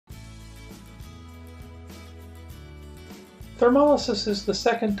Thermolysis is the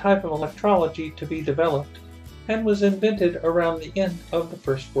second type of electrology to be developed and was invented around the end of the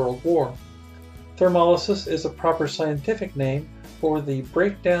First World War. Thermolysis is a proper scientific name for the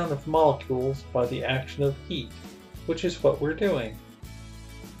breakdown of molecules by the action of heat, which is what we're doing.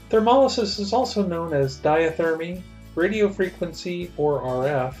 Thermolysis is also known as diathermy, radiofrequency or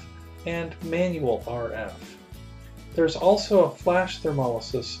RF, and manual RF. There's also a flash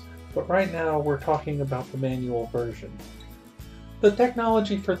thermolysis, but right now we're talking about the manual version. The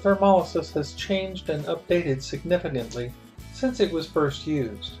technology for thermolysis has changed and updated significantly since it was first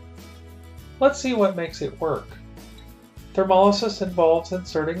used. Let's see what makes it work. Thermolysis involves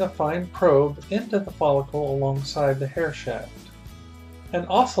inserting a fine probe into the follicle alongside the hair shaft. An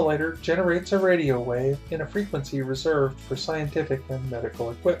oscillator generates a radio wave in a frequency reserved for scientific and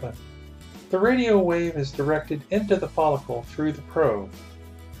medical equipment. The radio wave is directed into the follicle through the probe.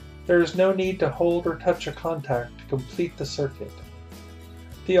 There is no need to hold or touch a contact to complete the circuit.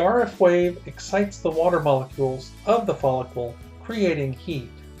 The RF wave excites the water molecules of the follicle, creating heat.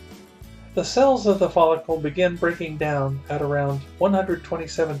 The cells of the follicle begin breaking down at around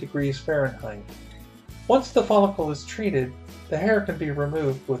 127 degrees Fahrenheit. Once the follicle is treated, the hair can be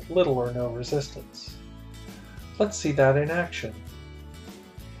removed with little or no resistance. Let's see that in action.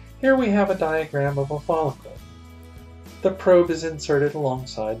 Here we have a diagram of a follicle. The probe is inserted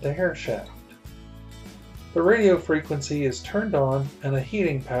alongside the hair shaft. The radio frequency is turned on and a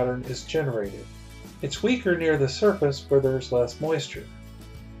heating pattern is generated. It's weaker near the surface where there's less moisture.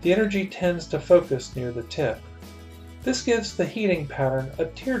 The energy tends to focus near the tip. This gives the heating pattern a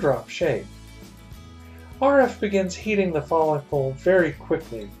teardrop shape. RF begins heating the follicle very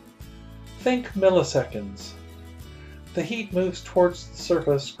quickly. Think milliseconds. The heat moves towards the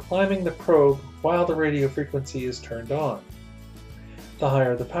surface, climbing the probe while the radio frequency is turned on. The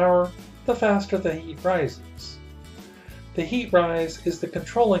higher the power, the faster the heat rises. The heat rise is the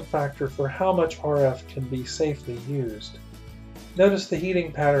controlling factor for how much RF can be safely used. Notice the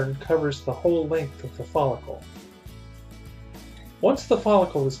heating pattern covers the whole length of the follicle. Once the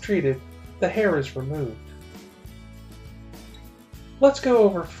follicle is treated, the hair is removed. Let's go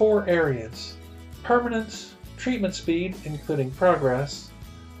over 4 areas: permanence, treatment speed, including progress,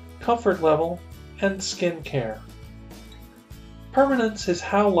 comfort level, and skin care. Permanence is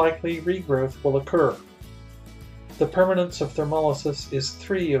how likely regrowth will occur. The permanence of thermolysis is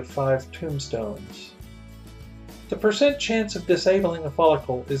 3 of 5 tombstones. The percent chance of disabling a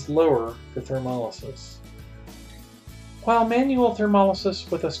follicle is lower for thermolysis. While manual thermolysis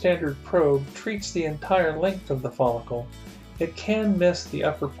with a standard probe treats the entire length of the follicle, it can miss the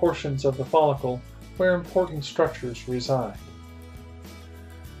upper portions of the follicle where important structures reside.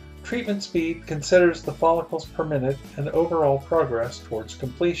 Treatment speed considers the follicles per minute and overall progress towards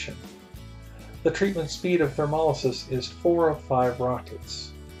completion. The treatment speed of thermolysis is 4 of 5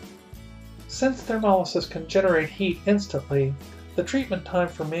 rockets. Since thermolysis can generate heat instantly, the treatment time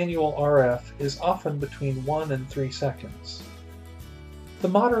for manual RF is often between 1 and 3 seconds. The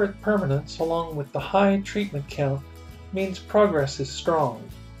moderate permanence along with the high treatment count means progress is strong.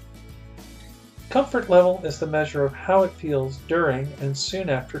 Comfort level is the measure of how it feels during and soon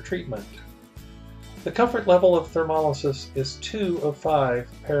after treatment. The comfort level of thermolysis is 2 of 5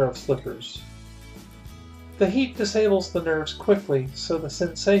 pair of slippers. The heat disables the nerves quickly, so the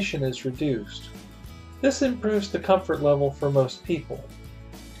sensation is reduced. This improves the comfort level for most people.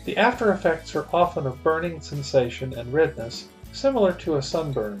 The after effects are often a burning sensation and redness, similar to a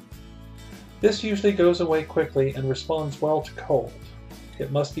sunburn. This usually goes away quickly and responds well to cold.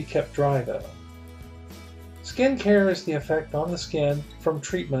 It must be kept dry though. Skin care is the effect on the skin from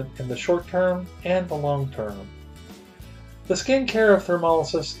treatment in the short term and the long term. The skin care of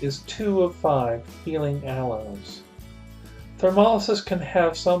thermolysis is 2 of 5 healing aloes. Thermolysis can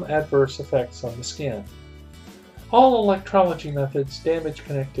have some adverse effects on the skin. All electrology methods damage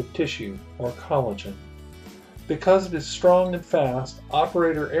connective tissue, or collagen. Because it is strong and fast,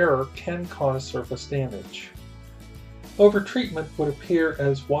 operator error can cause surface damage. Overtreatment would appear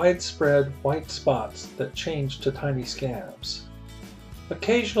as widespread white spots that change to tiny scabs.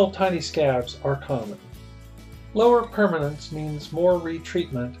 Occasional tiny scabs are common. Lower permanence means more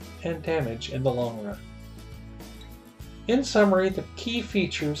retreatment and damage in the long run. In summary, the key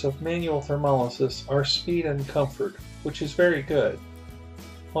features of manual thermolysis are speed and comfort, which is very good.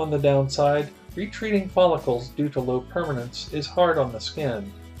 On the downside, retreating follicles due to low permanence is hard on the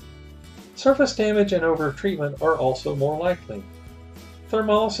skin. Surface damage and overtreatment are also more likely.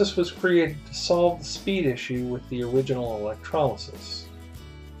 Thermolysis was created to solve the speed issue with the original electrolysis.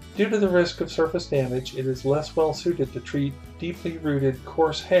 Due to the risk of surface damage, it is less well suited to treat deeply rooted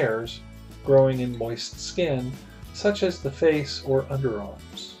coarse hairs growing in moist skin such as the face or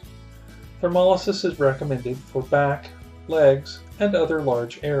underarms. Thermolysis is recommended for back, legs, and other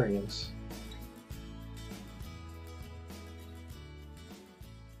large areas.